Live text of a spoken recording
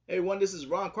Hey everyone, this is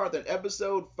Ron Carthen,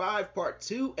 episode 5, part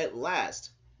 2 at last.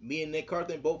 Me and Nick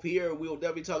Carthen both here. We will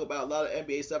definitely talk about a lot of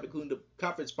NBA stuff, including the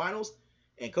conference finals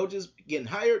and coaches getting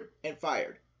hired and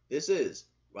fired. This is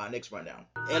Ron Nick's Rundown.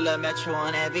 Ella Metro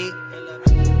on that beat.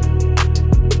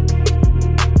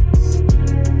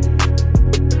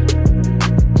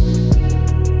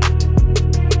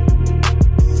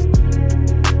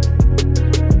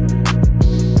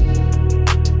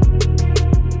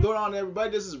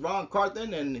 Everybody, this is Ron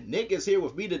Carthen, and Nick is here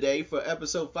with me today for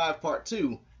episode 5, part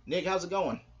 2. Nick, how's it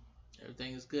going?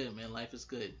 Everything is good, man. Life is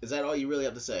good. Is that all you really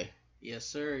have to say? Yes,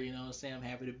 sir. You know what I'm saying? I'm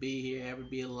happy to be here, happy to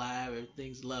be alive.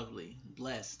 Everything's lovely.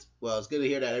 Blessed. Well, it's good to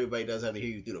hear that everybody does have to hear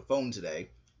you through the phone today,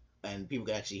 and people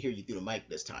can actually hear you through the mic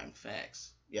this time.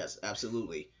 Facts. Yes,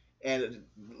 absolutely. And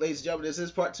ladies and gentlemen, this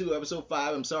is part 2, episode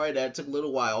 5. I'm sorry that it took a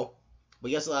little while,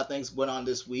 but yes, a lot of things went on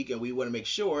this week, and we want to make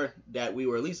sure that we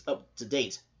were at least up to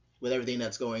date with everything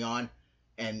that's going on.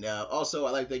 And also,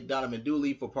 I'd like to thank Donovan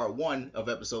Dooley for part 1 of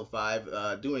episode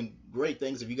 5, doing great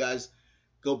things. If you guys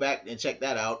go back and check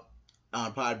that out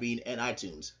on Podbean and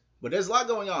iTunes. But there's a lot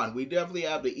going on. We definitely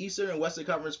have the Eastern and Western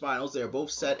Conference Finals. They're both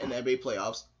set in the NBA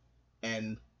playoffs.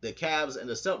 And the Cavs and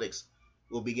the Celtics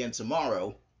will begin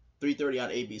tomorrow, 3:30 on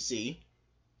ABC.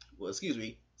 Well,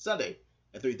 Sunday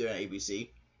at 3:30 on ABC.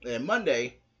 And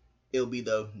Monday, it'll be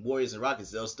the Warriors and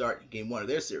Rockets. They'll start game 1 of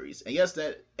their series. And yes,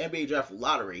 that NBA draft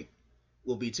lottery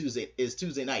will be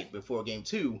Tuesday night before game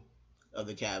 2 of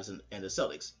the Cavs and the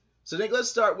Celtics. So Nick, let's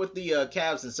start with the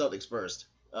Cavs and Celtics first.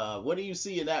 What do you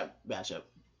see in that matchup?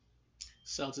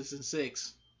 Celtics in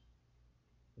 6.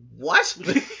 What?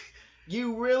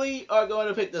 You really are going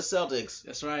to pick the Celtics?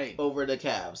 That's right. Over the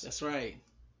Cavs? That's right.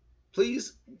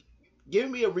 Please give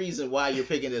me a reason why you're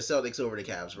picking the Celtics over the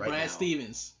Cavs right now. Brad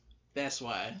Stevens. That's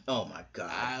why. Oh my God.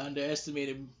 I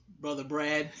underestimated brother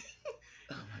Brad.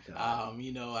 Oh my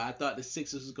God. I thought the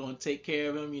Sixers was going to take care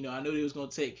of him. I knew they was going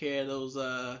to take care of those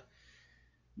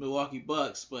Milwaukee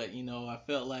Bucks, but I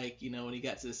felt like when he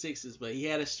got to the Sixers, but he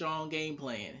had a strong game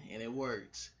plan and it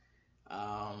worked.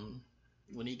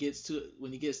 When he gets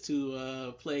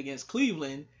to play against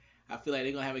Cleveland, I feel like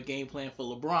they're gonna have a game plan for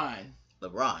LeBron.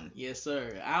 LeBron. Yes,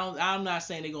 sir. I'm not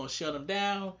saying they're gonna shut him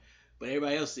down, but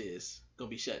everybody else is gonna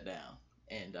be shut down,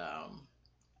 and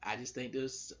I just think the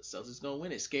Celtics gonna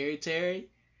win it. Scary Terry,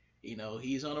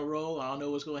 he's on a roll. I don't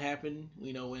know what's gonna happen.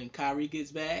 When Kyrie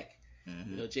gets back,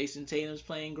 Mm-hmm. Jason Tatum's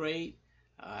playing great.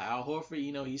 Al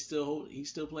Horford, he's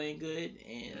still playing good,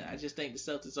 and I just think the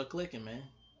Celtics are clicking, man.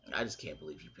 I just can't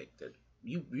believe you picked it.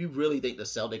 You really think the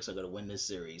Celtics are gonna win this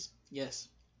series? Yes.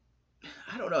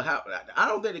 I don't know how. I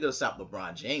don't think they're gonna stop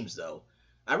LeBron James though.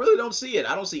 I really don't see it.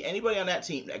 I don't see anybody on that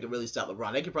team that can really stop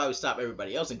LeBron. They could probably stop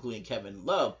everybody else, including Kevin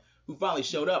Love, who finally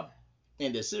showed up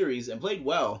in this series and played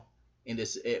well in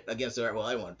this against the. Well,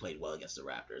 everyone played well against the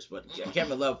Raptors, but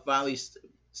Kevin Love finally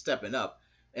stepping up.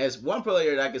 As one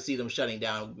player that I could see them shutting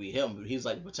down would be him. He's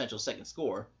like a potential second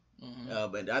scorer.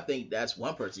 Mm-hmm. But I think that's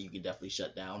one person you can definitely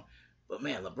shut down. But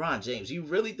man, LeBron James, you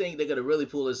really think they're gonna really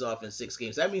pull this off in 6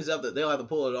 games? That means that they'll have to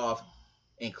pull it off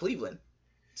in Cleveland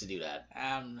to do that.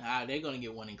 They're gonna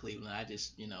get one in Cleveland. I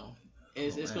just,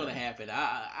 it's gonna happen.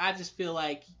 I just feel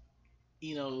like,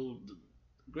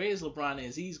 great as LeBron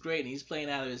is, he's great and he's playing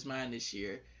out of his mind this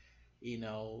year.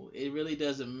 It really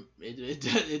doesn't.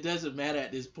 It doesn't matter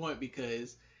at this point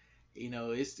because,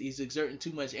 he's exerting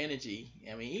too much energy.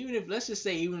 I mean, even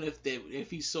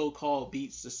if he so-called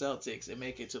beats the Celtics and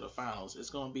make it to the finals, it's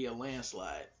gonna be a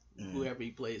landslide. Whoever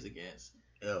he plays against.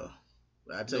 Yeah.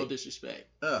 No disrespect.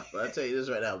 But I tell you this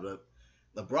right now,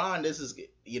 LeBron, this is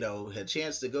a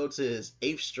chance to go to his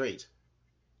 8th straight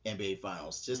NBA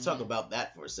Finals. Just talk about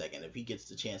that for a second. If he gets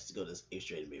the chance to go to his 8th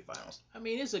straight NBA Finals, I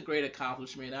mean, it's a great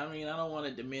accomplishment. I mean, I don't want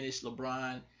to diminish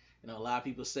LeBron. A lot of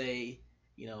people say,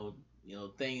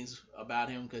 things about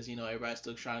him because everybody's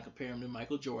still trying to compare him to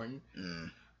Michael Jordan.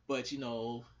 But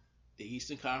the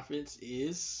Eastern Conference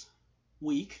is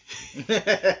weak. It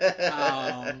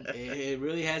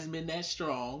really hasn't been that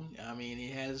strong. I mean,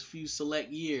 it has a few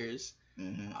select years.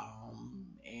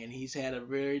 And he's had a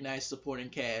very nice supporting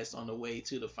cast on the way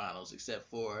to the finals, except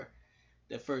for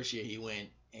the first year he went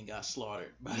and got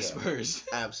slaughtered by Spurs.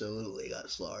 Absolutely got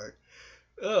slaughtered.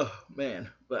 Oh man,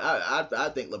 but I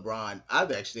think LeBron. I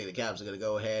actually think the Cavs are gonna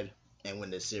go ahead and win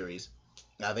this series.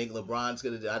 I think LeBron's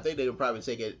gonna. I think they'll probably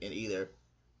take it in either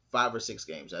 5 or 6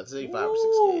 games. I'd say 5 or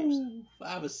 6 games.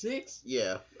 5 or 6?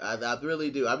 Yeah, I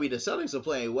really do. I mean, the Celtics are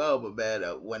playing well, but man,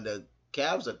 when the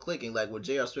Cavs are clicking like what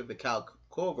J.R. Smith and Kyle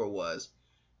Korver was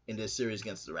in this series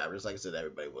against the Raptors, like I said,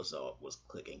 everybody was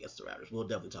clicking against the Raptors. We'll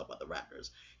definitely talk about the Raptors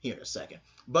here in a second.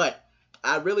 But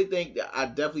I really think that I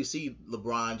definitely see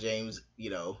LeBron James,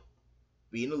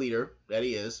 being the leader that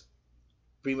he is,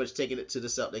 pretty much taking it to the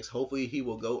Celtics. Hopefully he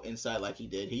will go inside like he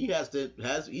did. He has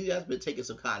been taking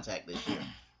some contact this year,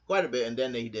 quite a bit, and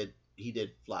then he did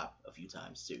flop a few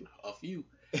times too. A few.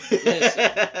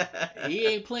 Listen, he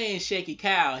ain't playing Shaky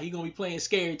Kyle. He gonna be playing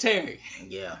Scary Terry.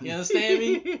 Yeah. You understand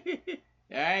me?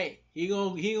 All right. He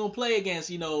gonna play against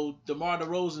DeMar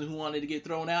DeRozan, who wanted to get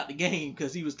thrown out the game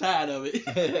because he was tired of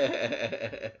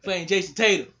it. Playing Jason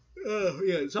Tatum. Oh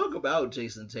yeah, talk about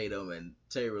Jason Tatum and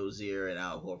Terry Rozier and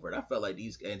Al Horford. I felt like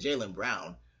and Jaylen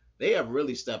Brown, they have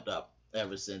really stepped up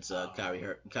ever since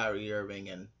Kyrie Irving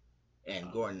and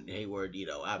Gordon Hayward.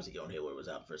 Obviously Gordon Hayward was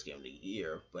out the first game of the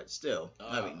year, but still,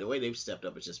 I mean, the way they've stepped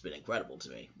up has just been incredible to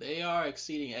me. They are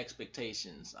exceeding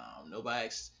expectations.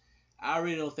 I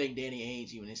really don't think Danny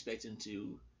Ainge even expected him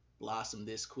to blossom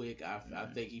this quick. I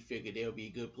think he figured they'll be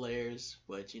good players,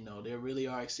 but they really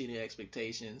are exceeding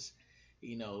expectations.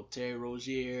 Terry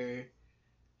Rozier,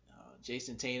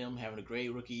 Jason Tatum having a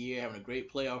great rookie year, having a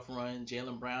great playoff run.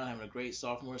 Jaylen Brown having a great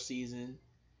sophomore season.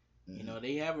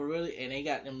 They have they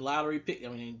got them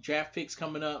draft picks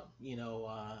coming up. I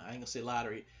ain't gonna say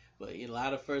lottery, but a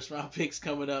lot of first round picks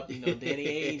coming up. Danny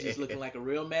Ainge is looking like a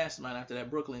real mastermind after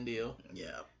that Brooklyn deal.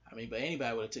 Yeah. But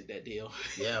anybody would have took that deal.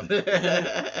 Yeah.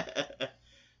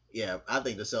 Yeah, I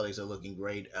think the Celtics are looking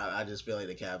great. I just feel like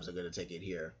the Cavs are going to take it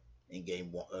here in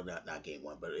game one. Not game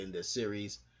one, but in this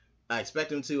series. I expect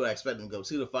them to. I expect them to go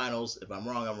to the finals. If I'm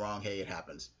wrong, I'm wrong. Hey, it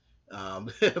happens.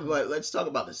 But let's talk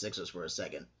about the Sixers for a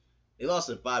second. They lost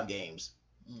in 5 games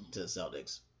to the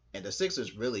Celtics. And the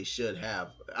Sixers really should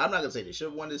have. I'm not going to say they should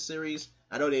have won this series.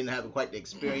 I know they didn't have quite the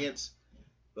experience.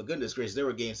 But goodness gracious, there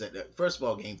were games that, first of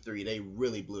all, Game 3, they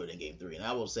really blew it in Game 3. And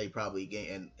I will say probably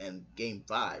Game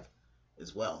 5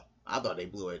 as well. I thought they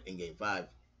blew it in Game 5,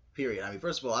 period. I mean,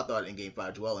 first of all, I thought in Game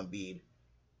 5, Joel Embiid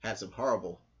had some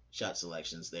horrible shot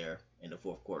selections there in the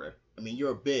fourth quarter. I mean,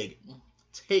 you're big.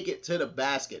 Take it to the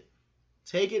basket.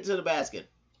 Take it to the basket.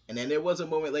 And then there was a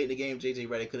moment late in the game, J.J.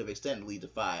 Redick could have extended the lead to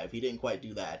 5. He didn't quite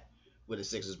do that with the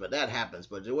Sixers, but that happens.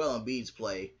 But Joel Embiid's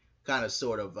play kind of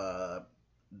sort of not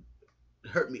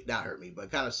hurt me,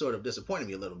 but kind of sort of disappointed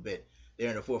me a little bit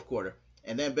there in the fourth quarter.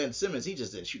 And then Ben Simmons, he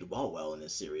just didn't shoot the ball well in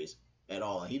this series at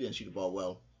all. And he didn't shoot the ball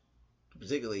well,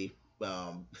 particularly,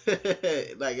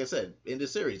 like I said, in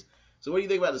this series. So what do you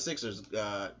think about the Sixers'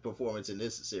 performance in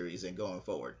this series and going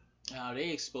forward?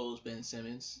 They exposed Ben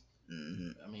Simmons.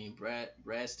 Mm-hmm. I mean,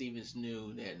 Brad Stevens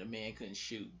knew that the man couldn't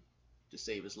shoot to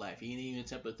save his life. He didn't even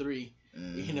attempt a 3,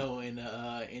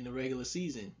 in the regular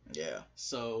season. Yeah.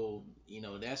 So,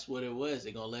 that's what it was.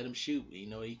 They're gonna let him shoot.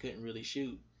 He couldn't really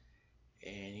shoot,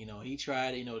 and he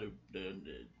tried,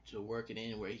 to work it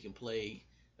in where he can play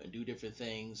and do different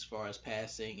things as far as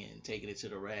passing and taking it to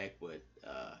the rack. But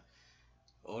in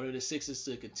order the Sixers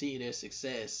to continue their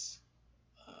success,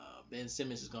 Ben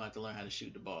Simmons is going to have to learn how to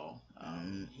shoot the ball.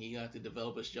 He got to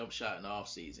develop his jump shot in the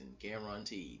offseason,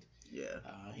 guaranteed. Yeah.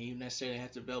 He didn't necessarily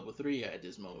have to develop a 3 at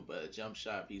this moment, but a jump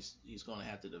shot, he's going to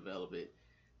have to develop it,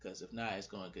 because if not, it's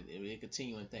going to be a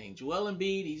continuing thing. Joel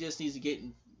Embiid, he just needs to get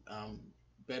in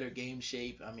better game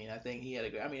shape. I mean, I think he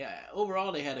had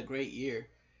overall they had a great year.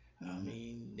 I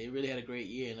mean, they really had a great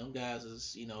year, and them guys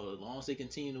is, as long as they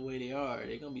continue the way they are,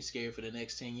 they're going to be scared for the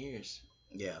next 10 years.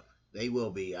 Yeah, they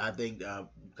will be. I think a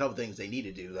couple things they need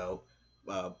to do, though.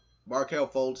 Markelle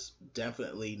Fultz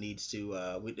definitely needs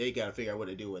to, they got to figure out what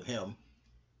to do with him,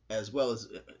 as well as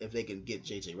if they can get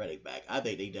J.J. Redick back. I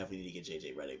think they definitely need to get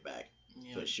J.J. Redick back,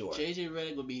 for sure. J.J.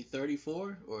 Redick will be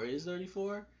 34, or is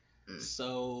 34,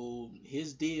 so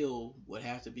his deal would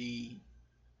have to be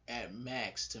at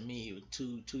max, to me, a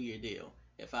two-year deal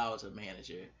if I was a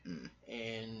manager.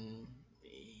 And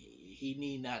he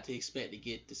need not to expect to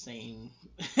get the same,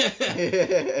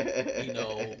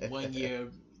 1 year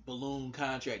balloon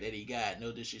contract that he got.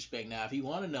 No disrespect. Now, if he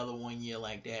want another 1 year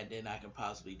like that, then I can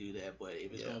possibly do that. But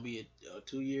if it's going to be a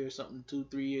 2 year,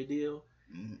 2-3 year deal,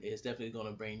 it's definitely going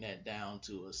to bring that down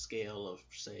to a scale of,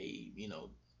 say,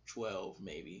 12,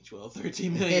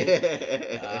 13 million.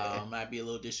 Might be a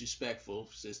little disrespectful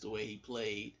since the way he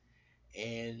played.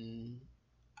 And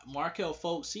Markelle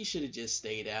Fultz, he should have just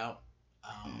stayed out.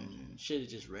 Should have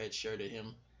just redshirted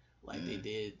him like they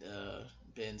did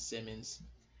Ben Simmons.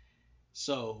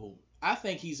 So I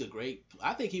think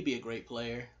he'd be a great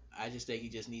player. I just think he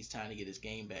just needs time to get his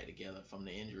game back together from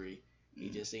the injury. He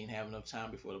just ain't have enough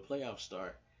time before the playoffs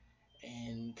start.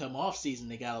 And come off season,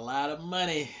 they got a lot of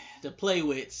money to play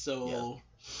with, so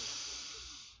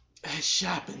it's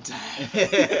shopping time.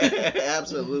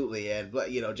 Absolutely, but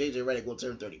J.J. Redick will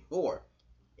turn 34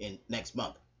 in next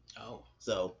month. Oh,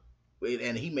 so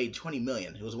And he made $20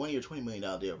 million. It was a 1 year, $20 million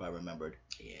deal, if I remembered.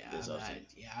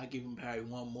 I'll give him probably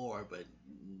one more, but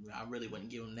I really wouldn't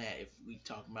give him that if we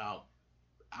talk about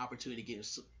opportunity to get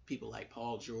people like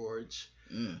Paul George,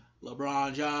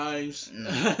 LeBron James,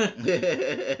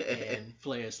 and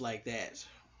players like that,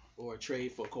 or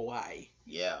trade for Kawhi.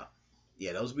 Yeah,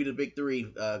 those would be the big three.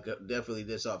 Definitely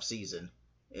this off season.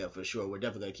 Yeah, for sure. We're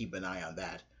definitely gonna keep an eye on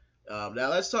that. Now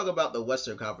let's talk about the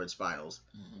Western Conference Finals.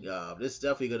 This is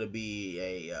definitely gonna be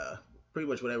a pretty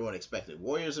much what everyone expected: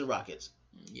 Warriors and Rockets.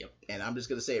 Yep. And I'm just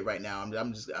gonna say it right now.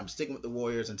 I'm sticking with the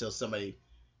Warriors until somebody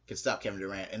can stop Kevin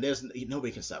Durant, and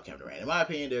nobody can stop Kevin Durant. In my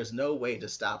opinion, there's no way to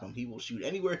stop him. He will shoot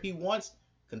anywhere he wants,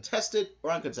 contested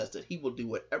or uncontested. He will do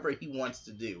whatever he wants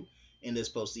to do in this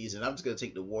postseason. I'm just gonna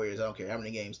take the Warriors. I don't care how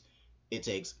many games it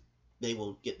takes. They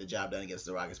will get the job done against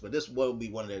the Rockets. But this will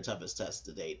be one of their toughest tests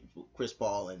to date. Chris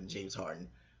Paul and James Harden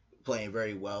playing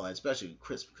very well, and especially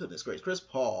Chris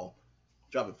Paul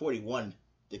dropping 41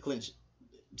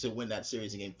 to win that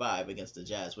series in Game 5 against the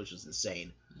Jazz, which was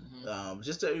insane.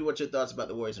 Just tell me what your thoughts about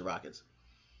the Warriors and Rockets.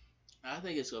 I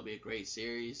think it's going to be a great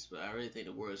series, but I really think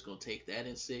the Warriors going to take that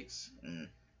in 6.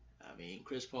 I mean,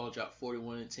 Chris Paul dropped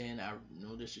 41 and 10.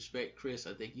 No disrespect, Chris.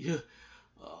 I think you're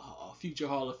a future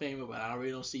Hall of Famer, but I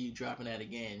really don't see you dropping that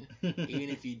again. Even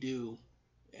if you do,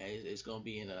 it's going to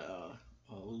be in a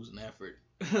losing effort.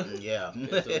 Yeah.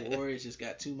 Because the Warriors just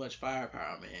got too much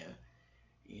firepower, man.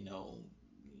 You know,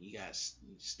 you got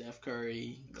Steph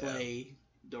Curry, Clay,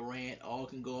 Durant, all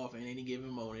can go off at any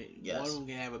given moment. Yes. One of them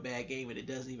can have a bad game, and it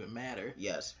doesn't even matter.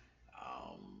 Yes.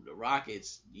 The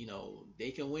Rockets, you know,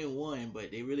 they can win one, but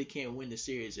they really can't win the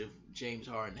series if James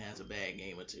Harden has a bad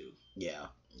game or two. Yeah.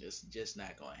 It's just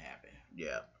not going to happen.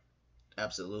 Yeah,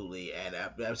 absolutely. And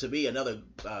to me, another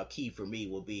key for me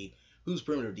will be whose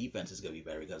perimeter defense is going to be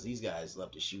better, because these guys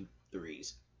love to shoot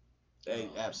threes. They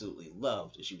absolutely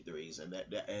love to shoot threes, and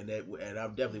I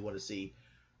definitely want to see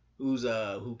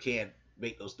who can't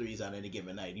make those threes on any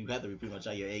given night. You have to be pretty much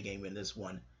on your A game in this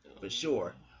one for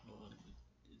sure.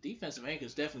 The defensive anchor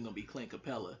is definitely going to be Clint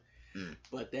Capella.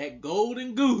 But that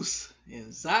golden goose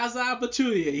and Zaza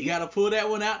Pachulia, you got to pull that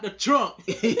one out the trunk.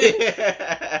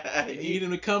 You need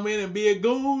him to come in and be a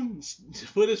goon,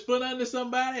 put his foot under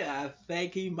somebody. I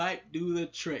think he might do the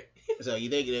trick. So you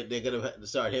think that they're going to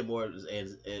start him or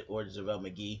JaVale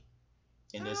McGee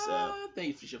in this? I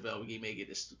think JaVale McGee may get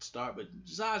the start, but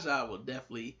Zaza will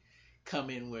definitely come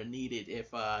in where needed if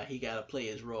he got to play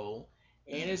his role.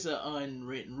 And it's an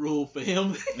unwritten rule for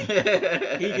him. He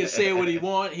can say what he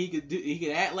want. He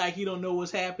could act like he don't know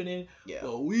what's happening. Yeah.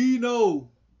 But we know,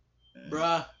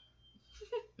 bruh.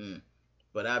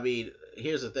 But I mean,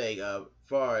 here's the thing.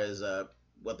 Far as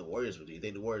what the Warriors would do, you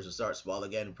think the Warriors would start small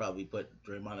again and probably put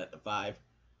Draymond at the 5?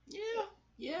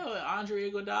 Yeah. Andre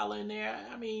Iguodala in there.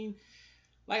 I mean,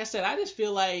 like I said, I just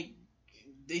feel like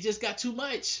they just got too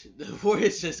much. The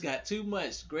Warriors just got too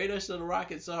much. Greater as the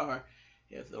Rockets are.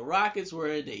 If the Rockets were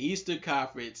in the Eastern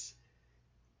Conference,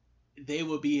 they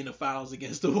would be in the finals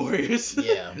against the Warriors.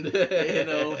 Yeah.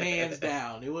 Hands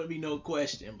down. There wouldn't be no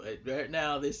question. But right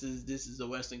now, this is the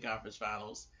Western Conference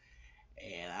Finals.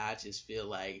 And I just feel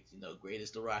like, great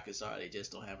as the Rockets are, they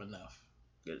just don't have enough.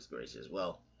 Goodness gracious.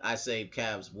 Well, I say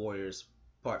Cavs Warriors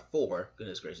Part 4.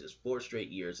 Goodness gracious. 4 straight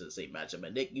years of the same matchup.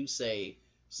 And Nick, you say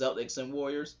Celtics and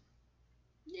Warriors?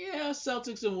 Yeah,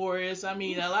 Celtics and Warriors. I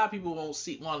mean, a lot of people want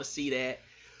to see that.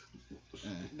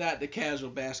 Not the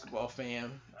casual basketball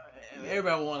fan.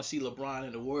 Everybody want to see LeBron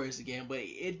and the Warriors again, but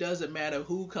it doesn't matter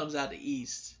who comes out the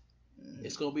East.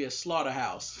 It's going to be a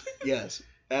slaughterhouse. Yes,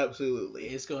 absolutely.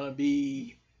 It's going to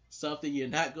be something you're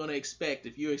not going to expect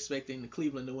if you're expecting the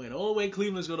Cleveland to win. The only way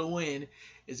Cleveland's going to win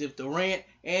is if Durant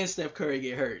and Steph Curry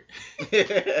get hurt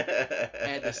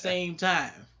at the same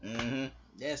time. Mm-hmm.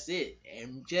 That's it.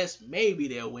 And just maybe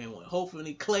they'll win one.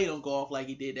 Hopefully Clay don't go off like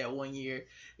he did that 1 year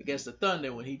against the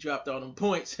Thunder when he dropped all them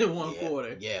points in one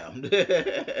quarter. Yeah.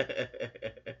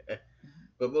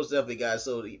 But most definitely, guys,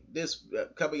 so this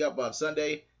coming up on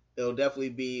Sunday, it'll definitely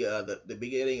be the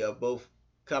beginning of both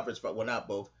conference, well, not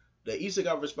both. The Eastern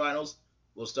Conference Finals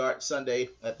will start Sunday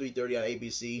at 3:30 on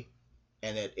ABC,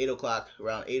 and at 8 o'clock,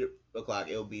 around 8 o'clock,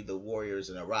 it'll be the Warriors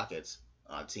and the Rockets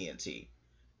on TNT.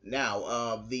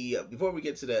 Now, before we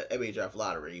get to the NBA Draft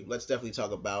Lottery, let's definitely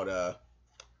talk about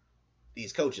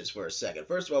these coaches for a second.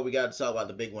 First of all, we got to talk about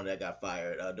the big one that got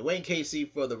fired. Dwayne Casey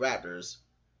for the Raptors.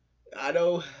 I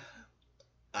know.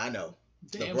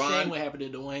 Damn LeBron, shame what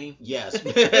happened to Dwayne. Yes.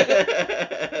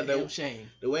 Damn shame.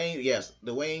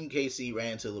 Dwayne Casey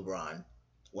ran to LeBron.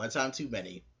 One time too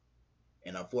many.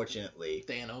 And unfortunately.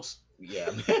 Thanos.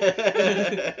 Yeah.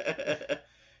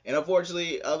 And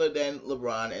unfortunately, other than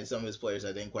LeBron and some of his players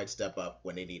that didn't quite step up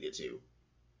when they needed to,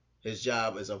 his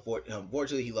job is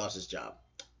unfortunately he lost his job.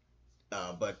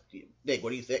 But Nick, what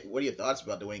do you think? What are your thoughts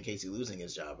about Dwayne Casey losing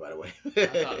his job? By the way, I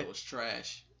thought it was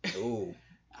trash. Ooh.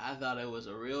 I thought it was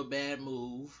a real bad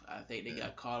move. I think they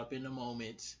got caught up in the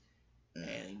moment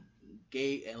and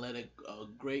let a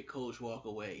great coach walk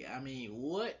away. I mean,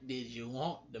 what did you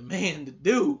want the man to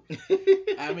do?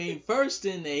 I mean, first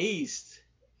in the East.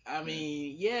 I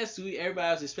mean, yes,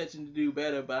 everybody was expecting to do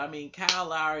better, but I mean, Kyle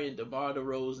Lowry and DeMar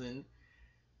DeRozan.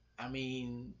 I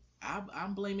mean,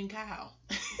 I'm blaming Kyle.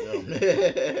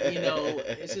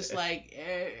 It's just like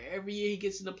every year he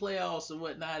gets in the playoffs and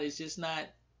whatnot. He's just not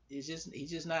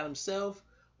himself.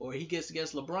 Or he gets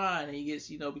against LeBron and he gets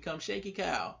becomes shaky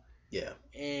Kyle. Yeah.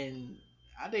 And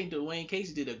I think Dwayne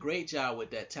Casey did a great job with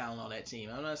that talent on that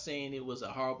team. I'm not saying it was a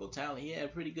horrible talent. He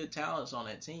had pretty good talents on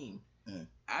that team.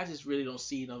 I just really don't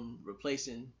see them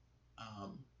replacing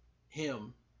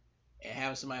him and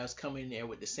having somebody else come in there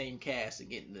with the same cast and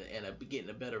getting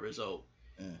a better result.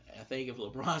 I think if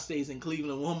LeBron stays in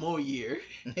Cleveland one more year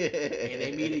and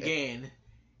they meet again,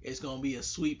 it's going to be a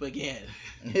sweep again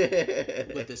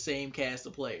with the same cast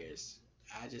of players.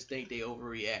 I just think they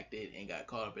overreacted and got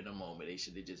caught up in the moment. They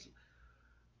should have just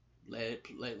let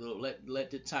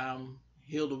the time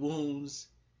heal the wounds.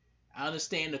 I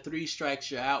understand the 3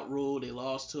 strikes you're out rule. They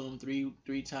lost to him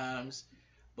three times.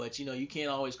 But you can't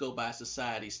always go by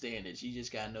society standards. You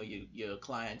just gotta know your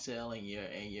clientele and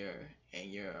your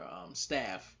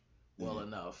staff well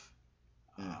enough.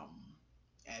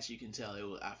 As you can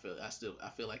tell, I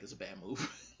feel like it's a bad move.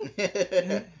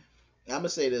 I'm gonna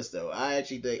say this though. I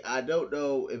actually think I don't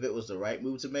know if it was the right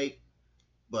move to make,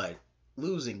 but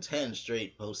losing 10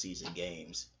 straight postseason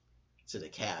games to the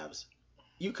Cavs,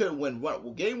 you could win one.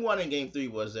 Well, game 1 and game 3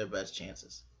 was their best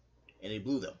chances, and they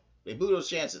blew them. They blew those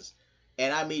chances.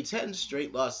 And I mean, 10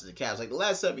 straight losses to the Cavs. Like the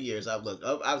last 7 years, I've looked.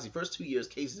 Obviously, first 2 years,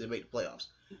 Casey didn't make the playoffs.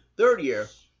 Third year,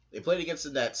 they played against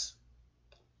the Nets,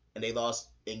 and they lost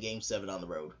in Game 7 on the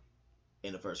road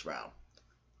in the first round.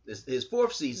 His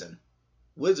 4th season,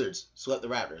 Wizards swept the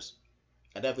Raptors.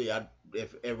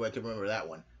 If everyone can remember that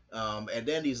one. And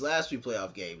then these last 3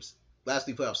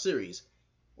 playoff series,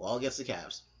 were all against the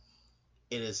Cavs.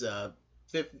 In his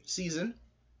 5th season,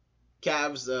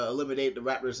 Cavs eliminated the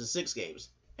Raptors in 6 games.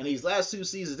 And these last 2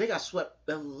 seasons, they got swept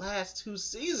the last 2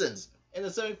 seasons in the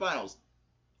semifinals.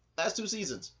 Last 2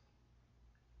 seasons.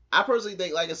 I personally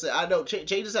think, like I said, I know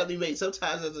changes have to be made.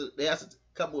 Sometimes they have to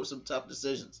come with some tough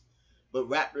decisions. But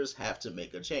Raptors have to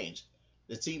make a change.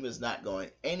 The team is not going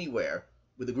anywhere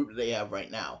with the group that they have right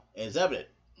now. And it's evident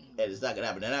that it's not going to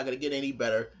happen. They're not going to get any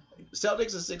better.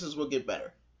 Celtics and Sixers will get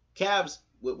better. Cavs,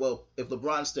 well, if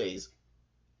LeBron stays,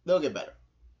 they'll get better.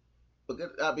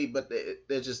 But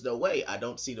there's just no way. I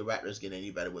don't see the Raptors getting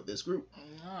any better with this group.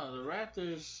 No, the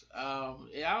Raptors.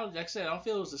 Like I said, I don't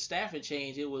feel it was a staffing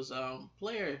change. It was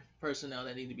player personnel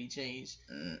that need to be changed.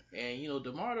 And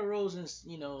DeMar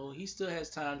DeRozan, he still has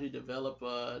time to develop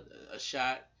a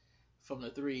shot from the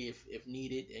 3 if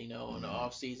needed. In the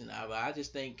off season. I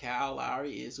just think Kyle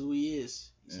Lowry is who he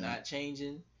is. He's not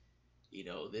changing.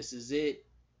 This is it.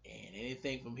 And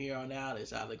anything from here on out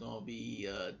is either going to be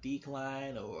a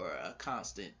decline or a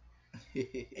constant.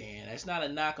 And that's not a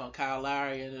knock on Kyle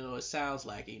Lowry. It sounds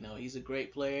like he's a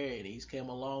great player and he's come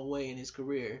a long way in his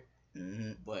career.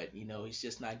 But he's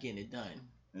just not getting it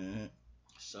done.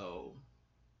 So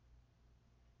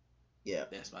yeah,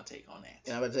 that's my take on that.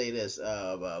 And I'm gonna tell you this: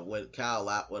 with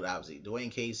obviously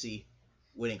Dwayne Casey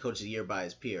winning Coach of the Year by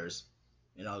his peers,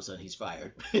 and all of a sudden he's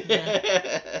fired. Yeah,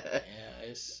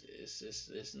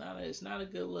 it's not a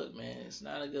good look, man. It's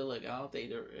not a good look. I don't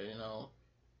think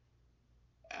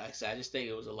I just think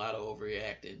it was a lot of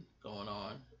overreacting going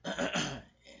on.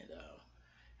 And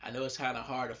I know it's kind of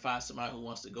hard to find somebody who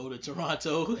wants to go to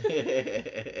Toronto.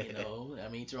 I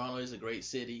mean, Toronto is a great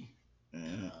city.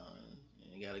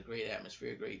 You got a great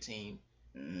atmosphere, great team.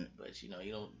 But you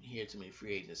don't hear too many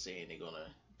free agents saying they're gonna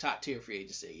top tier free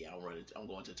agents say, yeah, I'm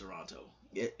going to Toronto.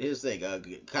 Here's the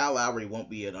thing: Kyle Lowry won't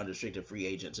be an unrestricted free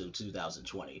agent until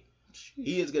 2020.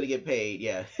 He is gonna get paid.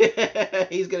 Yeah,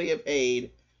 he's gonna get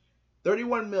paid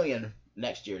 $31 million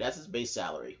next year. That's his base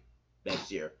salary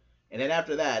next year, and then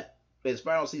after that, his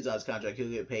final season on his contract, he'll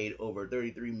get paid over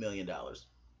 $33 million, and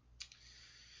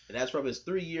that's from his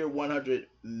 3-year, $100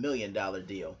 million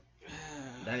deal.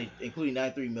 Including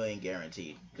 $93 million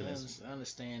guaranteed. I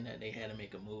understand that they had to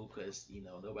make a move because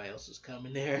nobody else was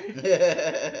coming there. But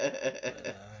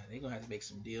they're gonna have to make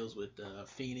some deals with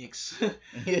Phoenix,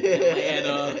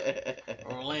 Atlanta,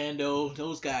 Orlando.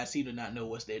 Those guys seem to not know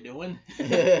what they're doing.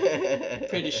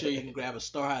 Pretty sure you can grab a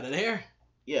star out of there.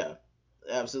 Yeah,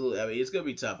 Absolutely. I mean, it's gonna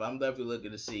be tough. I'm definitely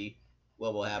looking to see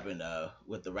what will happen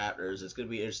with the Raptors. It's gonna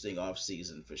be an interesting off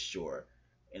season for sure.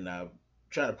 And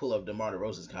trying to pull up DeMar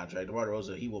DeRozan's contract. DeMar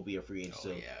DeRozan, he will be a free agent Oh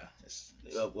soon.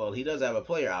 yeah. Well, he does have a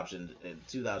player option in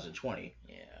 2020,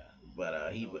 Yeah.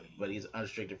 but he's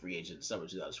unrestricted free agent in summer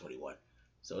 2021.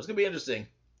 So it's gonna be interesting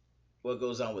what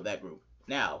goes on with that group.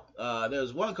 Now,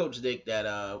 there's one coach, Nick,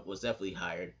 that was definitely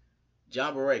hired,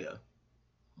 John Borrega.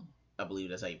 I believe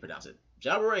that's how you pronounce it.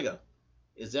 John Borrega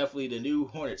is definitely the new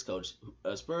Hornets coach,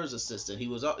 Spurs assistant. He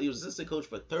was assistant coach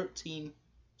for 13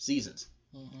 seasons.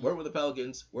 Mm-hmm. Worked with the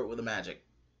Pelicans, worked with the Magic,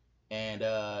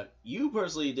 and you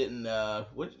personally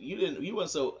you weren't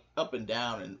so up and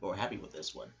down or happy with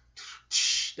this one.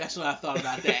 That's what I thought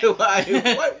about that.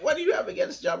 Why? What do you have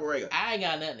against John Borrega? I ain't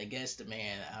got nothing against the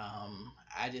man.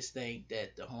 I just think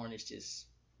that the Hornets just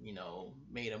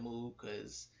made a move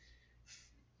because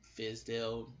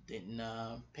Fizdale didn't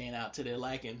pan out to their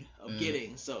liking of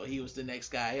getting, so he was the next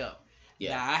guy up.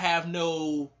 Yeah. Now I have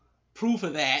no proof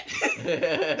of that,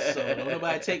 so don't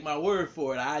nobody take my word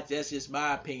for it. That's just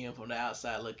my opinion from the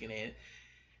outside looking in.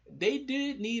 They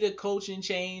did need a coaching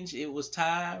change. It was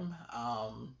time.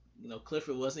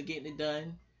 Clifford wasn't getting it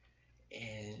done,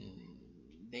 and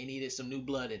they needed some new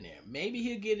blood in there. Maybe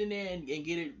he'll get in there and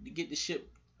get the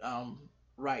ship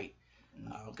right.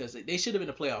 Because they should have been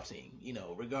a playoff team,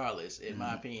 regardless, in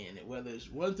my opinion. Whether it's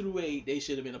 1 through 8, they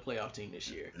should have been a playoff team this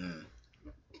year.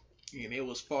 And it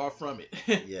was far from it.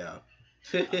 Yeah.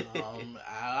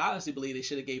 I honestly believe they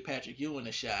should have gave Patrick Ewing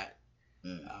a shot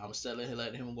instead of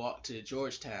letting him walk to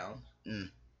Georgetown.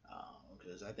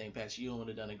 Because I think Patrick Ewing would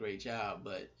have done a great job.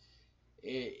 But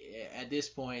at this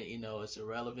point, it's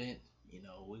irrelevant.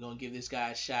 We're going to give this guy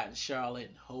a shot in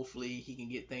Charlotte. Hopefully he can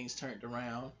get things turned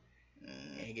around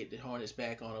and get the Hornets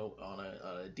back on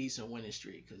a decent winning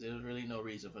streak, because there was really no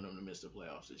reason for them to miss the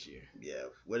playoffs this year. Yeah,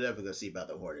 we're never going to see about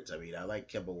the Hornets. I mean, I like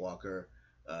Kemba Walker.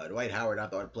 Dwight Howard, I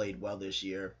thought, played well this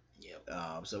year. Yep.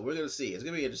 So we're going to see. It's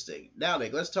going to be interesting. Now,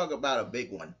 Nick, let's talk about a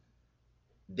big one.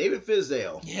 David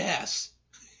Fizdale. Yes.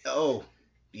 Oh,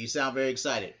 you sound very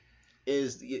excited.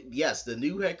 Is the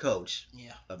new head coach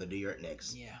of the New York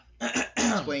Knicks. Yeah.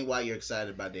 Explain why you're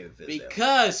excited about David Fizdale.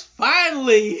 Because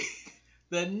finally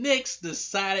the Knicks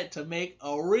decided to make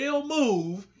a real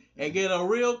move and get a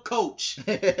real coach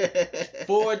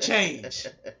for a change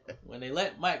when they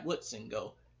let Mike Woodson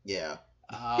go. Yeah.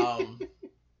 I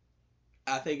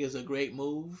think it's a great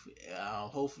move.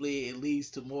 Hopefully it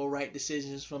leads to more right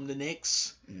decisions from the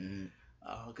Knicks.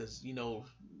 Because,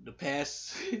 the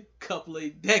past couple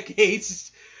of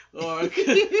decades or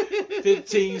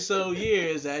 15 so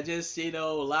years, I just, a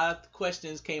lot of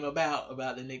questions came about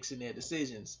the Knicks and their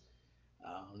decisions.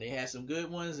 They had some good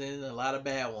ones and a lot of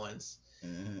bad ones.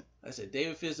 Like I said,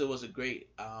 David Fizdale was a great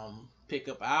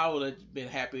pickup. I would have been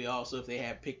happy also if they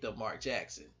had picked up Mark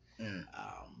Jackson.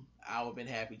 I would have been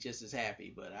happy, just as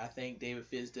happy. But I think David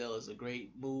Fizdale is a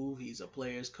great move. He's a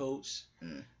player's coach.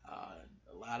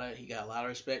 He got a lot of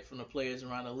respect from the players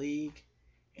around the league,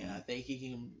 and I think he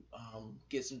can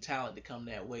get some talent to come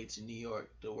that way to New York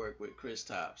to work with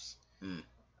Kristaps.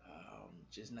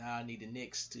 Just now, I need the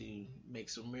Knicks to make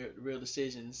some real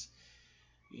decisions,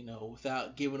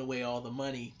 without giving away all the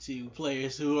money to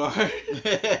players who are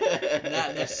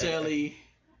not necessarily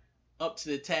up to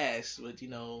the task. But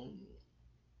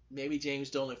maybe James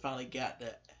Dolan finally got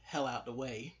the hell out the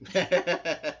way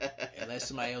and let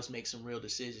somebody else make some real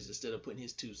decisions instead of putting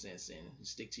his 2 cents in.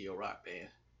 Stick to your rock band.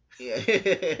 Yeah.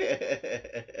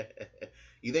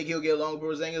 You think he'll get along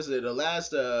with Porzingis? The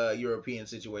last European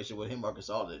situation with him, Marcus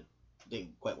Gasol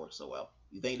didn't quite work so well.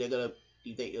 You think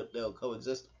they'll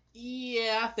coexist?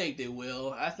 Yeah, I think they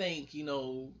will. I think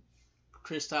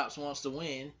Kristaps wants to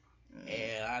win.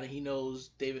 And he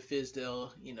knows David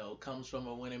Fizdale, comes from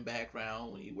a winning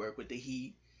background when he worked with the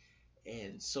Heat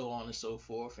and so on and so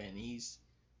forth. And he's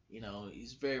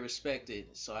very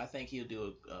respected. So I think they'll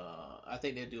do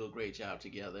a great job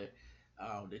together.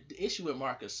 The issue with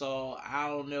Marc Gasol, I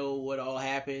don't know what all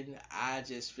happened. I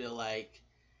just feel like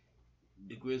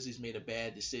the Grizzlies made a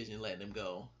bad decision letting him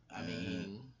go. I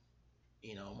mean,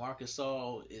 Marc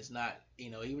Gasol is not,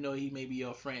 even though he may be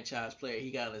your franchise player,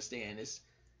 he got to understand this.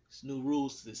 There's new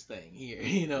rules to this thing here,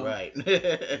 Right.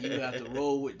 You have to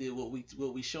roll with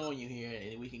what we showing you here,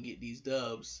 and we can get these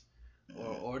dubs,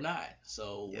 or not.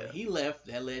 So when he left,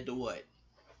 that led to what?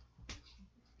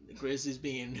 The Grizzlies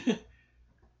being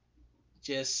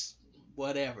just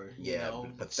whatever.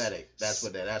 Pathetic. That's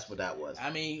what that was. I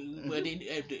mean, but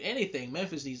if anything,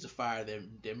 Memphis needs to fire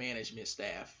their management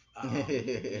staff. That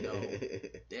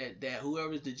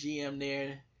whoever's the GM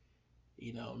there.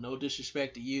 No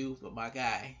disrespect to you, but my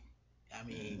guy, I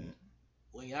mean,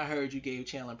 when I heard you gave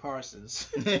Chandler Parsons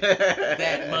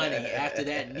that money after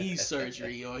that knee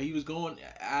surgery, or he was going,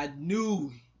 I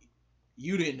knew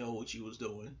you didn't know what you was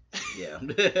doing. Yeah.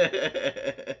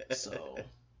 So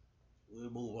we'll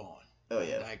move on. Oh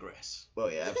yeah. Digress. Oh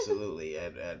yeah, absolutely.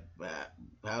 And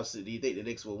how do you think the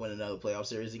Knicks will win another playoff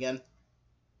series again?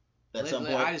 At some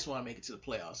point. I just want to make it to the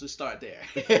playoffs. Let's start there.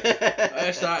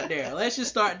 Let's start there. Let's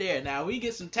just start there. Now, we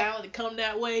get some talent to come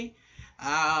that way,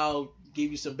 I'll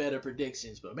give you some better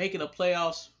predictions. But making the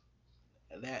playoffs,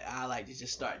 that I like to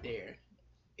just start there.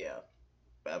 Yeah,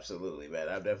 absolutely, man.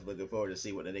 I'm definitely looking forward to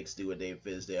see what the Knicks do with Dave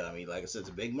Fizdale. I mean, like I said, it's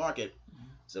a big market,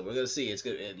 so we're gonna see. It's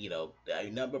good, you know, a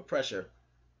number of pressure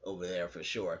over there for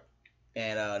sure.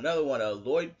 And another one,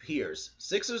 Lloyd Pierce,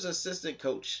 Sixers assistant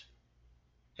coach,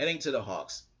 heading to the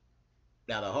Hawks.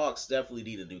 Now, the Hawks definitely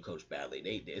need a new coach badly.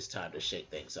 It's time to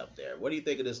shake things up there. What do you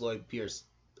think of this Lloyd Pierce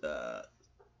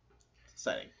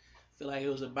signing? I feel like it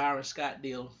was a Byron Scott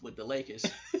deal with the Lakers.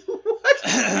 What?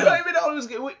 You don't even know it was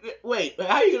good. Wait,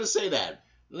 how are you going to say that?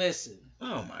 Listen.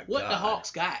 Oh, my God. What the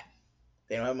Hawks got?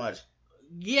 They don't have much.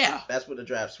 Yeah. That's what the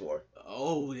draft's for.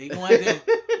 Oh, they going to have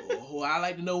to... I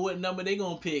like to know what number they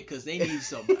going to pick because they need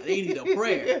somebody. They need a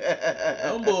prayer.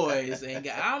 Them boys ain't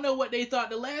got... I don't know what they thought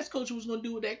the last coach was going to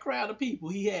do with that crowd of people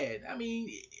he had. I mean,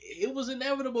 it was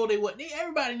inevitable they wasn't...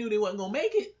 Everybody knew they wasn't going to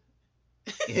make it.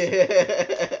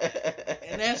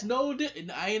 And that's no...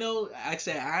 I know, like I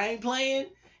said, I ain't playing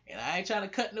and I ain't trying to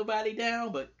cut nobody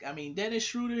down, but, I mean, Dennis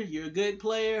Schroeder, you're a good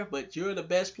player, but you're the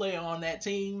best player on that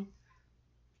team.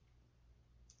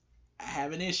 I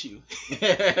have an issue.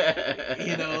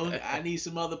 You know, I need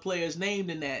some other players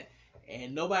named in that.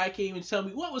 And nobody can even tell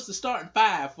me what was the starting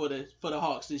five for the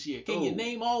Hawks this year. Can you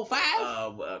name all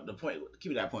five? Give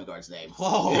me that point guard's name.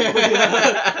 Oh,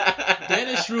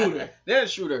 Dennis Schroeder. Dennis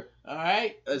Schroeder. All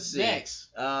right. Let's see. Next.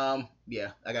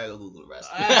 Yeah, I gotta go Google the rest.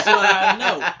 That's what I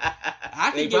know.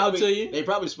 I can give it to you. They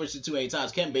probably switched it too many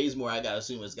times. Ken Bazemore, I gotta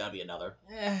assume it's gotta be another.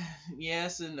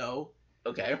 Yes and no.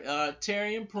 Okay.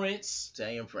 Taurean Prince.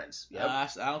 Taurean Prince. Yep. I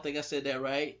don't think I said that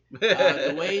right.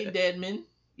 Dwayne Dedman.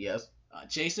 Yes.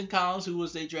 Jason Collins, who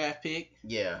was their draft pick.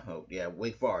 Yeah. Oh, yeah.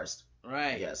 Wake Forest.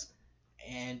 Right. Yes.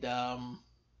 And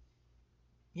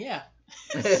yeah.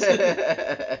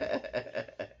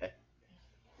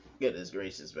 Goodness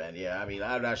gracious, man. Yeah. I mean,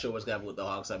 I'm not sure what's happening with the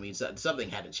Hawks. I mean, something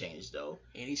had to change though.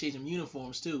 And he changed them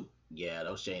uniforms too. Yeah,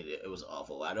 those changed. It was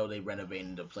awful. I know they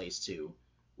renovated the place too,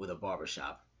 with a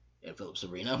barbershop in Phillips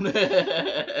Arena.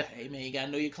 Hey man, you gotta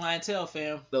know your clientele,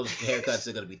 fam. Those haircuts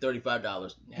are gonna be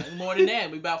 $35. Nothing more than that.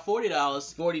 We about $40.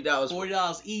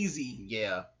 $40 easy.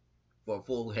 Yeah, for a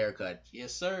full haircut.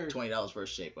 Yes, sir. $20 for a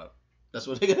shape up. That's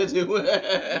what they're gonna do. You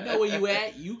know where you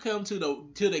at? You come to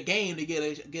the game to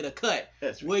get a cut.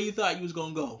 That's where you thought you was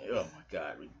gonna go. Oh my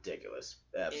God, ridiculous.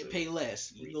 Absolutely. And pay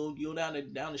less. You go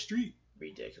down the street.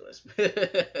 Ridiculous.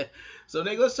 So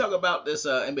Nick, let's talk about this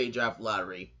NBA draft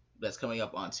lottery that's coming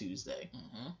up on Tuesday.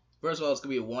 Mm-hmm. First of all, it's gonna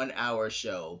be a 1 hour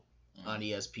show on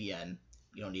ESPN.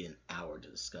 You don't need an hour to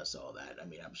discuss all that. I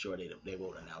mean, I'm sure they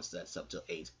won't announce that stuff till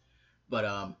 8.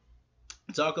 But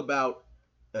talk about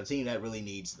a team that really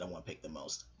needs the number one pick the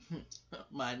most.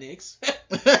 My Knicks.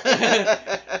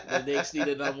 The Knicks need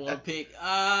a number one pick.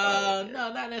 No,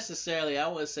 not necessarily. I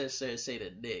wouldn't necessarily say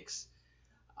the Knicks.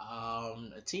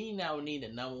 A team that would need the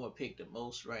number one pick the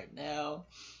most right now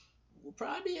will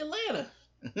probably be Atlanta.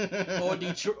 Or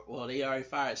Detroit. Well, they already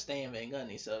fired Stan Van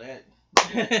Gundy, so that...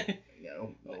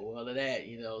 Oh, well, of that,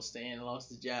 Stan lost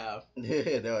the job.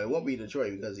 No, it won't be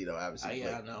Detroit because, obviously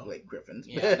Blake Griffin.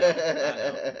 Yeah,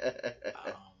 I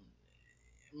know.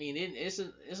 I mean, it's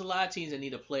a lot of teams that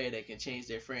need a player that can change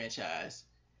their franchise.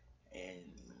 And,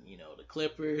 the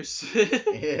Clippers.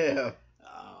 Yeah.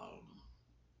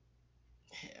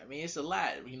 I mean, it's a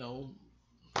lot,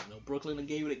 Brooklyn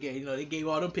gave it again. They gave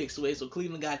all them picks away, so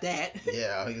Cleveland got that.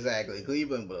 Yeah, exactly.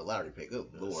 Cleveland with a lottery pick. Good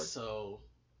Lord. So,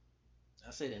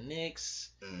 I say the Knicks,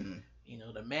 mm-hmm.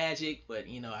 The Magic, but,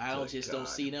 I don't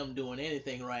see them doing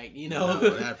anything right, No,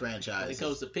 that franchise. When it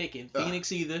comes to picking.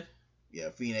 Phoenix either. Yeah,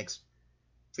 Phoenix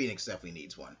definitely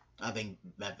needs one. I think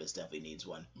Memphis definitely needs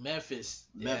one. Memphis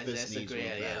needs one badly.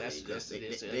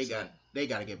 Yeah, they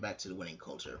got to get back to the winning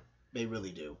culture. They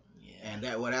really do. Yeah. And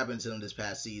that what happened to them this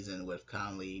past season with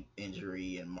Conley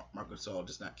injury and Marc Gasol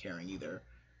just not caring either.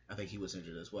 I think he was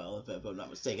injured as well, if I'm not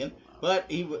mistaken. But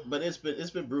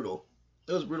it's been brutal.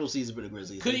 It was a brutal season for the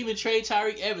Grizzlies. Couldn't even trade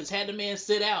Tyreke Evans. Had the man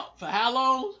sit out for how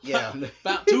long? Yeah,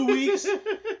 about 2 weeks. And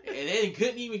then he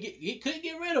couldn't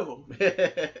get rid of him.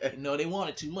 They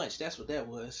wanted too much. That's what that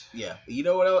was. Yeah. You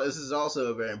know what else? This is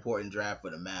also a very important draft for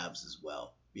the Mavs as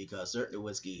well. because Sir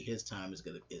Nowitzki, his time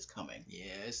is coming.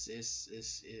 Yeah,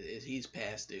 he's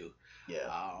past due.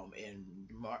 Yeah. And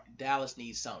Dallas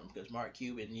needs something because Mark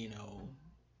Cuban,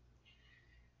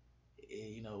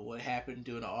 what happened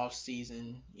during the off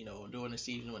season, during the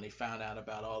season when they found out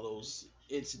about all those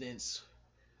incidents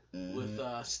with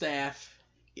staff,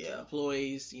 Yeah.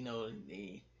 employees,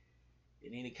 they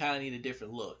kind of need a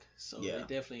different look. So Yeah.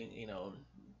 they definitely,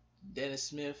 Dennis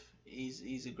Smith,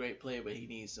 he's a great player, but he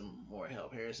needs some more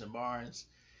help. Harrison Barnes.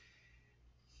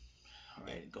 All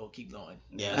right, keep going.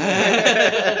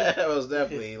 Yeah. It was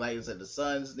definitely, like I said, the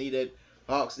Suns needed,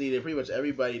 Hawks needed, pretty much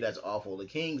everybody that's awful. The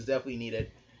Kings definitely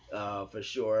needed, for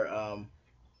sure.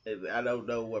 I don't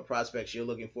know what prospects you're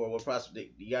looking for. What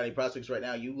prospect you got? Any prospects right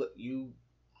now? You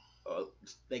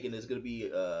thinking is going to be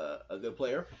a good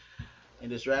player in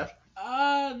this draft?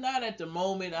 Not at the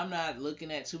moment. I'm not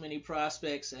looking at too many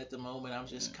prospects at the moment. I'm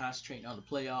just concentrating on the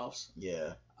playoffs.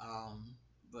 Yeah.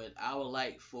 But I would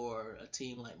like for a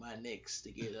team like my Knicks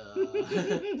to get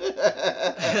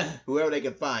whoever they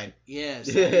can find. Yeah,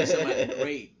 somebody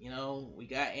great. We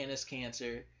got Enes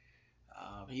Kanter.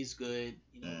 He's good.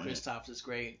 Kristaps is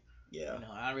great. Yeah.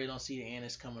 I really don't see the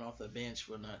Ennis coming off the bench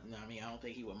for nothing. I mean, I don't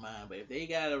think he would mind. But if they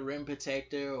got a rim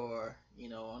protector or, I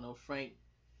know Frank,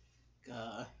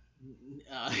 I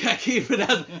can't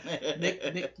pronounce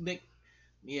Nick,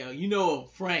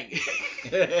 Frank.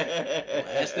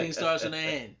 Last thing starts on the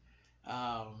end.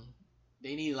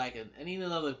 They need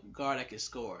another guard that can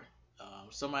score.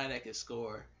 Somebody that can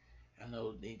score. I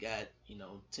know they got,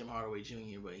 Tim Hardaway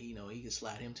Jr., but he can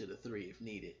slide him to the 3 if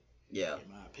needed. Yeah. In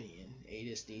my opinion, they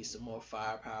just need some more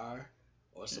firepower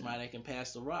or somebody that can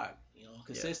pass the rock,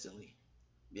 consistently.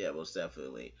 Yeah, most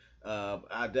definitely.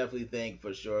 I definitely think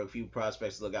for sure a few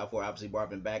prospects to look out for. Obviously,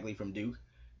 Marvin Bagley from Duke,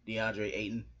 DeAndre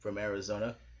Ayton from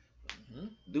Arizona,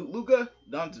 Luka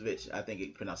Doncic. I think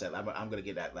you pronounce that. I'm gonna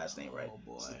get that last name right. Oh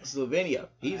boy, Slovenia.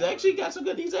 He's actually got some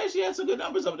good. He's actually had some good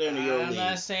numbers up there in the Euro League. I'm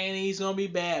not saying he's gonna be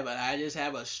bad, but I just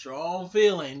have a strong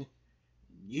feeling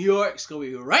New York's gonna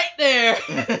be right there.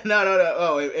 No.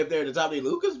 Oh, if they're the top,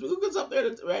 Luka's up there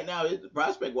right now.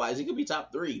 Prospect wise, he could be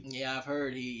top 3. Yeah, I've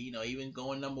heard he, even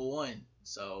going number 1.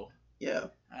 So yeah,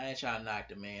 I ain't trying to knock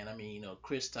the man. I mean,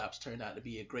 Kristaps turned out to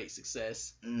be a great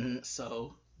success.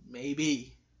 So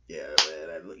maybe. Yeah,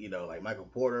 man. Like Michael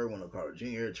Porter, Wendell Carter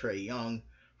Jr., Trae Young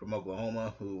from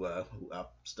Oklahoma, who I'm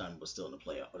stunned was still in the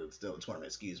playoff, still in the tournament.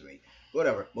 Excuse me.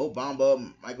 Whatever. Mo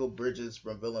Bamba, Michael Bridges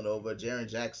from Villanova, Jaren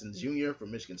Jackson Jr.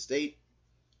 from Michigan State.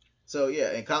 So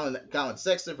yeah, and Colin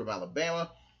Sexton from Alabama,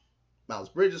 Miles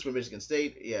Bridges from Michigan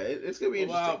State. Yeah, it's gonna be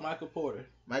interesting. Wow,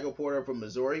 Michael Porter from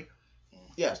Missouri.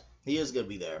 Yes, he is gonna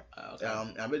be there. Okay.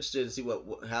 I'm interested to see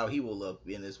how he will look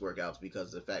in his workouts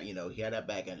because of the fact he had that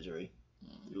back injury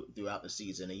throughout the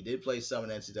season. He did play some in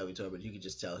the NCAA tour, but you could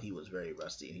just tell he was very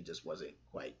rusty and he just wasn't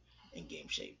quite in game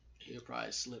shape. He'll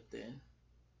probably slip in.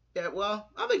 Yeah, well,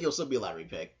 I think he'll still be a lottery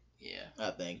pick. Yeah.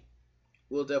 I think.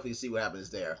 We'll definitely see what happens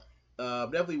there.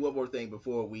 Definitely one more thing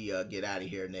before we get out of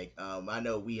here, Nick. I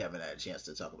know we haven't had a chance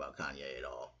to talk about Kanye at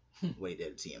all, what he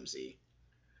did at TMZ.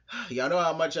 Y'all know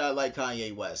how much I like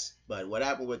Kanye West, but what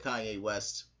happened with Kanye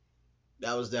West,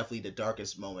 that was definitely the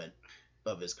darkest moment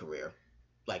of his career.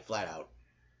 Like, flat out.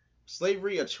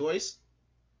 Slavery a choice?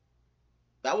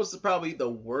 That was probably the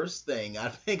worst thing I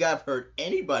think I've heard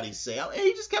anybody say.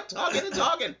 He just kept talking and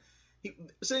talking. He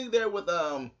sitting there with,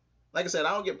 like I said,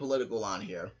 I don't get political on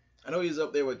here. I know he's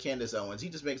up there with Candace Owens. He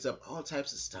just makes up all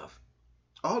types of stuff.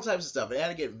 All types of stuff. And I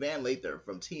had to get Van Lather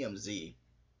from TMZ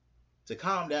to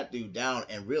calm that dude down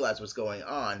and realize what's going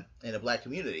on in the black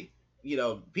community.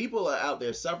 People are out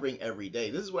there suffering every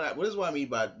day. This is what I mean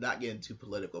by not getting too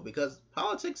political, because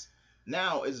politics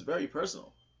now is very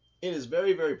personal. It is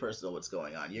very, very personal what's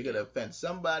going on. You're going to offend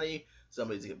somebody.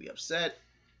 Somebody's going to be upset.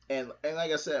 And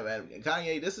like I said, man,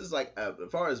 Kanye, this is like, as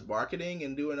far as marketing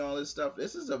and doing all this stuff,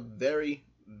 this is a very,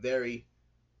 very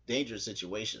dangerous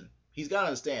situation. He's got to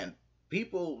understand,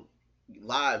 people's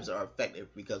lives are affected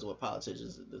because of what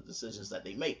politicians, the decisions that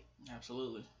they make.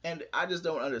 Absolutely. And I just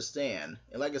don't understand.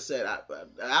 And like I said,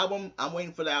 the album, I'm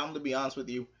waiting for the album, to be honest with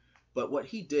you. But what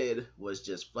he did was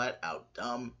just flat out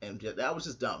dumb, and that was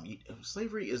just dumb.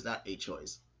 Slavery is not a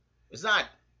choice. It's not.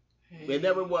 It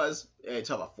never was. Hey,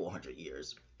 talk about 400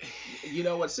 years. You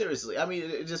know what? Seriously, I mean,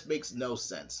 it just makes no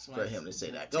sense for him to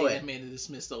say that. Go ahead. Take that man to the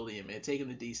Smithsonian, man. Take him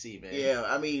to DC, man. Yeah,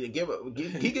 I mean,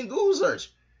 he can Google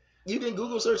search. You can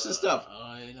Google search this stuff.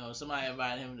 Somebody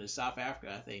invited him to South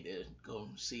Africa, I think, to go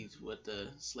see what the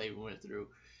slavery went through.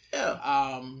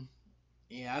 Yeah.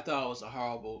 Yeah, I thought it was a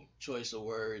horrible choice of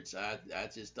words. I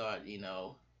just thought,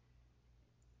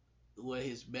 what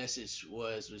his message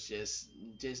was just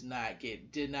did not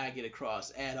get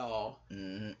across at all.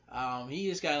 Mm-hmm. He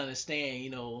just gotta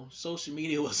understand, social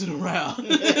media wasn't around.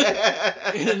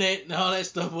 Internet and all that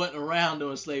stuff wasn't around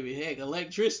during slavery. Heck,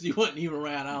 electricity wasn't even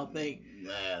around, I don't think,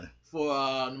 Man. for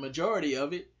the majority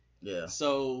of it. Yeah.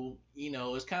 So,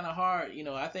 it's kind of hard.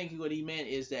 I think what he meant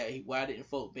is that why didn't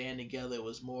folk band together? It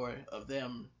was more of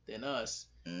them than us.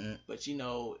 Mm-hmm. But,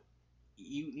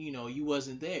 you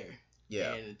wasn't there.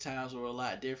 Yeah. And the times were a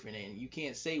lot different. And you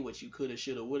can't say what you could have,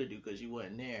 should have, would have do because you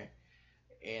wasn't there.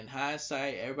 In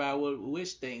hindsight, everybody would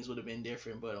wish things would have been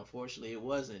different, but unfortunately it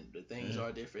wasn't. But things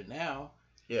are different now.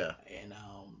 Yeah. And,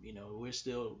 we're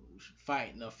still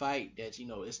fighting a fight that,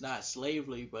 it's not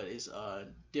slavery, but it's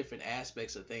different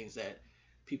aspects of things that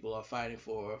people are fighting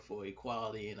for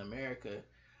equality in America.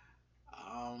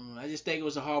 I just think it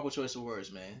was a horrible choice of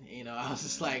words, man. I was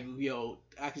just like,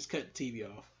 I just cut the TV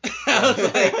off. I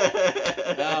was like,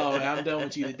 oh, man, I'm done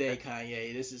with you today,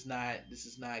 Kanye. This is not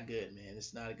good, man.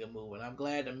 It's not a good move. And I'm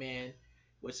glad the man,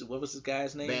 what was this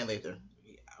guy's name? Van Lathan.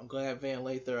 I'm glad Van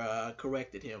Lathan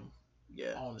corrected him.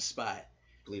 Yeah. On the spot. I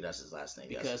believe that's his last name.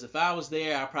 Because if I was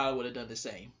there, I probably would have done the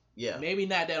same. Yeah. Maybe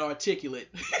not that articulate.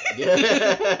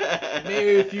 Yeah.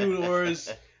 Maybe a few words,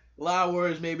 a lot of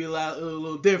words, maybe a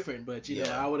little different. But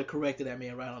I would have corrected that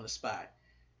man right on the spot.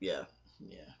 Yeah.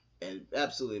 Yeah. And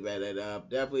absolutely, man. And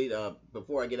definitely,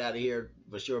 before I get out of here,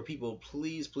 for sure, people,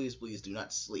 please, please, please do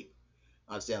not sleep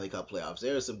on Stanley Cup playoffs.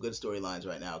 There are some good storylines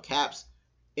right now. Caps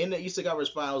in the Eastern Conference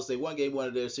Finals, they won Game 1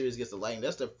 of their series against the Lightning.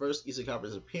 That's their first Eastern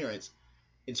Conference appearance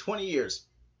in 20 years.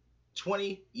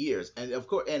 20 years. And, of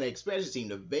course, an expansion team,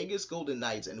 the Vegas Golden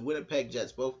Knights and Winnipeg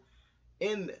Jets, both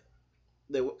in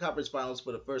the Conference Finals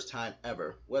for the first time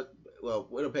ever.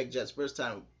 Winnipeg Jets, first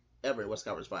time ever in West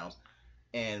Conference Finals.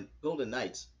 And Golden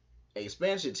Knights, an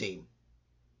expansion team,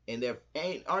 in their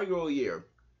inaugural year,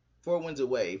 4 wins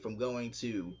away from going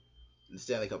to the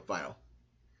Stanley Cup Final.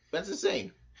 That's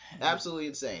insane. Absolutely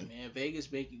insane. Man, Vegas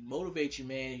motivate you,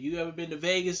 man. If you ever been to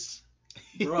Vegas,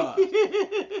 bruh,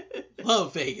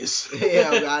 love Vegas. Yeah,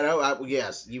 I know.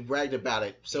 Yes, you bragged about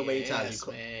it so many times. Yes,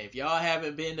 man. If y'all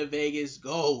haven't been to Vegas,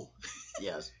 go.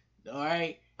 Yes. All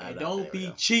right? And don't be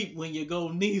now. cheap when you go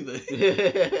neither.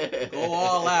 Go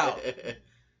all out. I'm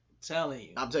telling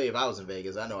you. I'm telling you, if I was in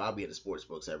Vegas, I know I'll be at the sports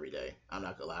books every day. I'm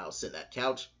not going to lie. I'll sit in that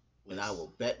couch, and I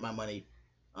will bet my money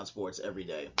on sports every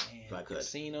day if I could.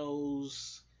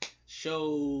 Casinos,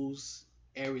 shows,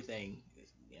 everything.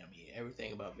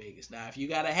 Everything about Vegas. Now, if you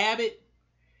got a habit,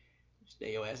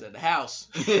 stay your ass at the house.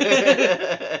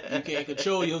 You can't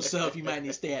control yourself. You might need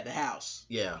to stay at the house.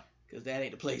 Yeah. Because that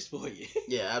ain't the place for you.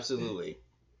 Yeah, absolutely.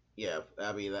 Yeah,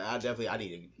 I mean, I need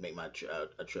to make my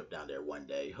a trip down there one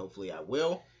day. Hopefully, I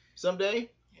will someday.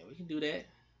 Yeah, we can do that.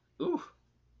 Ooh,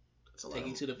 that's a lot. Take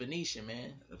you to the Venetian,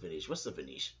 man. The Venetian. What's the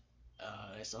Venetian?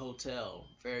 It's a hotel.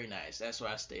 Very nice. That's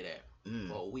where I stayed at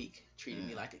for a week. Treated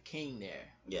me like a king there.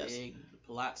 Yes. Big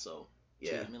palazzo.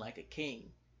 Yeah. Treated me like a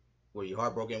king. Were you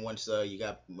heartbroken once when you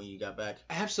got back?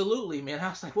 Absolutely, man. I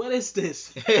was like, what is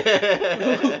this?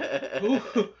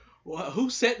 Who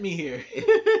sent me here?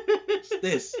 What's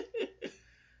this?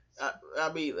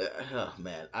 I mean, oh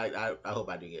man, I hope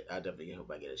I definitely hope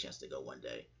I get a chance to go one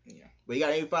day. Yeah. But you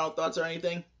got any final thoughts or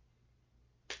anything?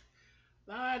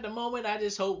 At the moment, I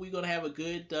just hope we're gonna have a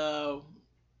good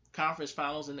conference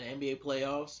finals in the NBA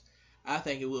playoffs. I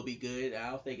think it will be good.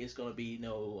 I don't think it's gonna be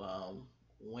no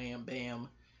wham bam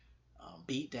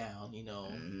beat down.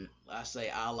 I say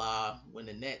a la when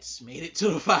the Nets made it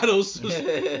to the finals 2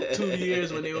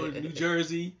 years when they were in New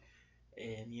Jersey,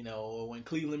 and or when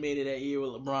Cleveland made it that year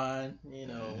with LeBron.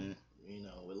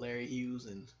 With Larry Hughes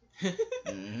and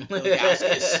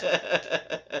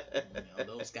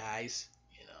those guys.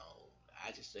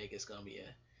 I just think it's gonna be a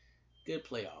good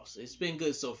playoffs. It's been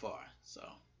good so far. So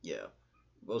yeah,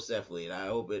 most definitely, and I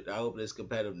hope this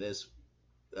competitiveness,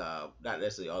 not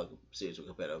necessarily all the series were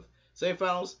competitive.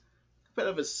 Semifinals,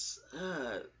 competitive is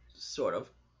sort of.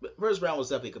 But first round was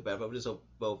definitely competitive. I just hope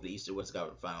both the East and West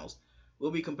Conference Finals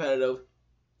will be competitive,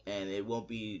 and it won't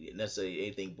be necessarily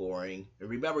anything boring. And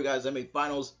remember, guys,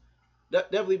 Finals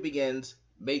definitely begins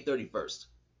May 31st.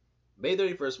 May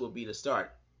 31st will be the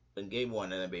start in Game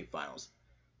 1 in NBA Finals.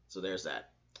 So there's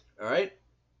that. All right.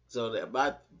 So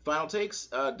my final takes,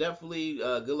 definitely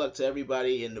good luck to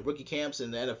everybody in the rookie camps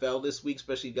in the NFL this week,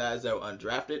 especially guys that are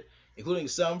undrafted, including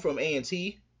some from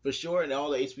A&T for sure, and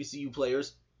all the HBCU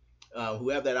players who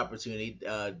have that opportunity.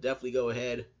 Definitely go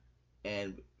ahead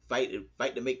and fight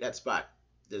to make that spot.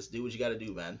 Just do what you got to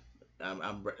do, man.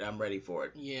 I'm ready for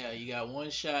it. Yeah, you got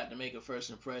one shot to make a first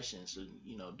impression. So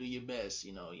do your best.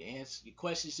 Your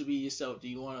question should be yourself. Do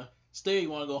you want to stay or you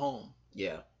want to go home?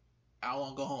 Yeah. I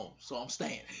want to go home, so I'm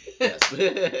staying. Yes. So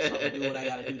I'm gonna do what I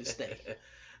gotta do to stay.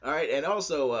 All right, and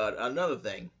also another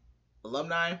thing,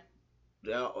 alumni,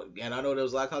 and I know there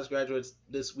was a lot of college graduates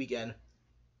this weekend.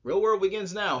 Real world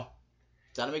begins now.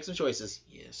 Time to make some choices.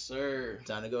 Yes, sir.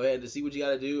 Time to go ahead and see what you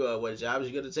got to do, what jobs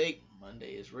you're going to take.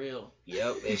 Monday is real.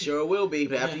 Yep, it sure will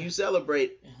be after you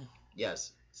celebrate.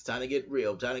 Yes, it's time to get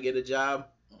real. Time to get a job.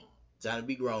 Time to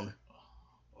be grown.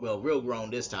 Well, real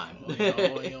grown this time.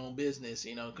 On your own business.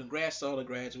 Congrats to all the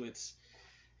graduates.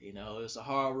 It's a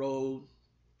hard road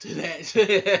to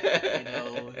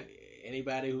that.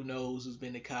 Anybody who knows, who's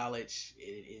been to college,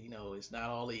 it's not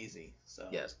all easy. So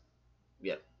yes,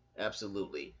 yep,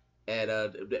 absolutely. And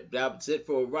that's it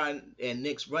for Ron and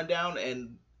Nick's rundown.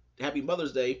 And happy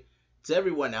Mother's Day to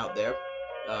everyone out there.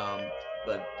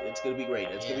 But it's gonna be great.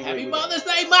 It's gonna be happy great. Mother's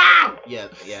Day, Mom. Yeah,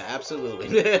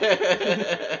 absolutely.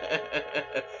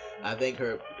 I think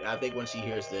when she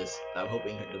hears this, I'm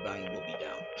hoping the volume will be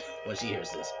down when she hears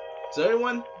this. So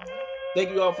everyone, thank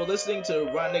you all for listening to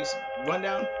Ron Nick's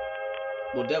rundown.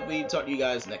 We'll definitely talk to you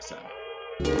guys next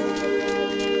time.